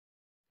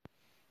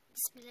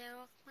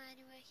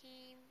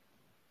Bismillahirrahmanirrahim.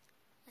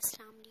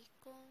 Assalamu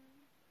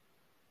alaikum,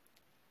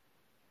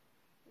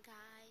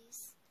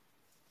 guys.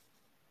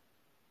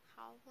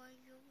 How are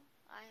you?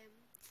 I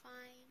am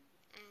fine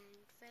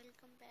and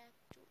welcome back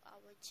to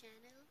our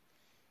channel.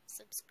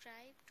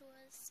 Subscribe to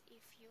us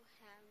if you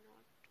have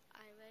not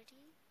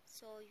already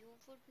so you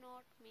would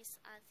not miss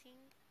a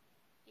thing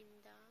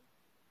in the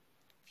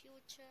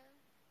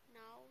future.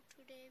 Now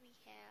today we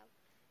have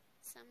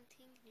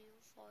something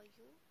new for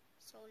you.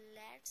 So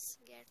let's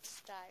get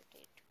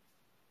started.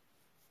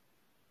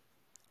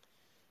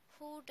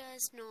 Who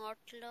does not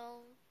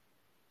love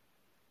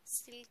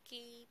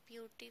silky,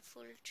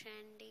 beautiful,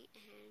 trendy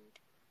and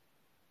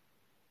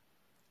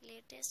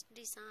latest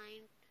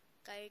designed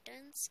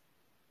curtains?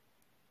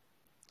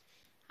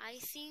 I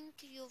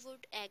think you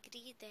would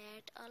agree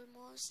that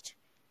almost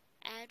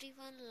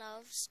everyone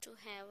loves to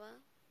have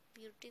a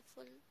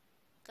beautiful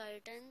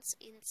curtains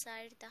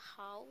inside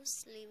the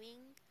house,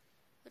 living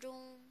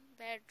room,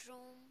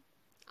 bedroom,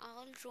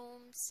 all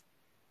rooms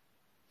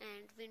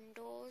and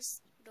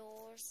windows,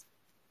 doors.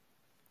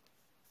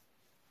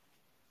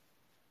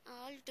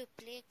 All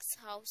duplex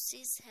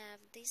houses have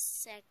this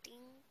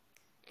setting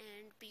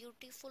and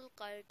beautiful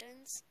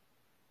curtains.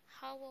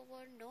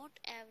 However, not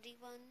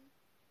everyone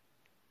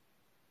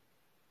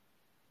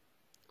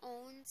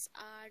owns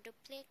a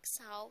duplex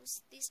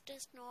house. This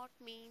does not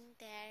mean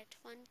that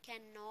one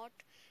cannot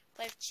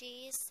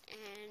purchase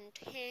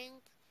and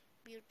hang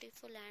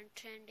beautiful and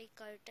trendy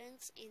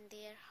curtains in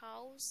their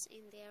house,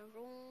 in their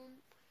room.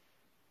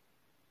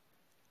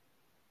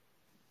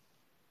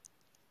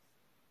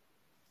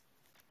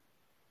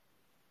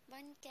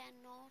 One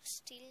cannot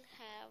still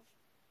have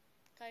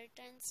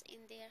curtains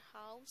in their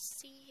house.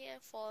 See here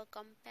for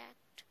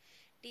compact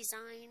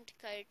designed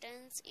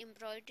curtains,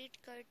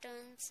 embroidered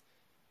curtains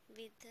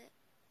with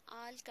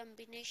all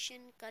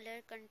combination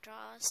color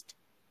contrast,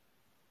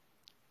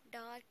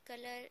 dark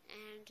color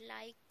and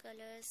light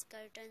colors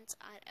curtains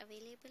are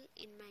available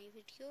in my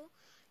video.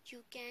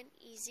 You can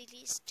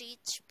easily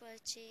stitch,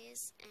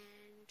 purchase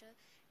and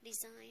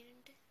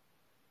design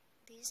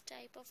these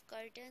type of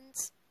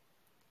curtains.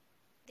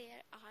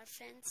 There are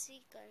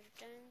fancy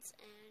curtains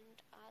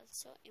and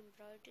also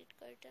embroidered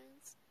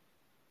curtains.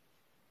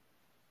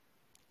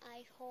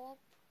 I hope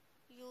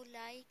you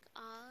like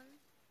all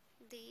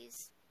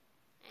these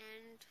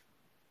and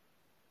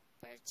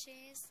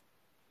purchase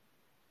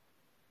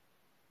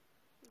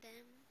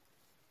them.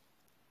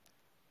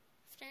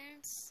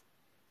 Friends,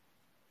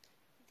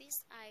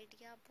 this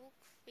idea book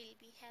will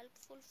be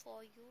helpful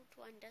for you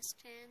to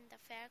understand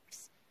the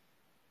facts,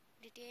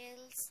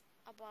 details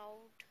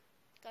about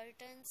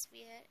curtains,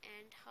 where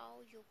and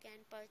how you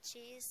can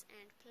purchase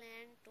and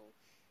plan to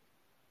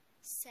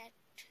set,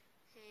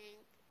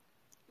 hang.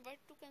 What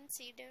to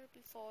consider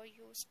before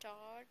you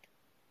start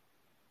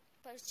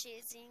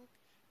purchasing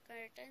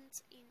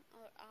curtains in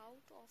or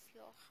out of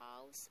your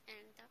house,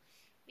 and the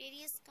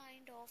various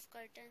kind of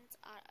curtains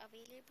are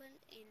available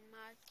in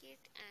market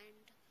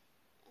and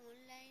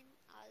online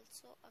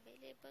also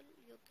available.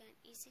 You can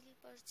easily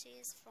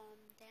purchase from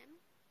them.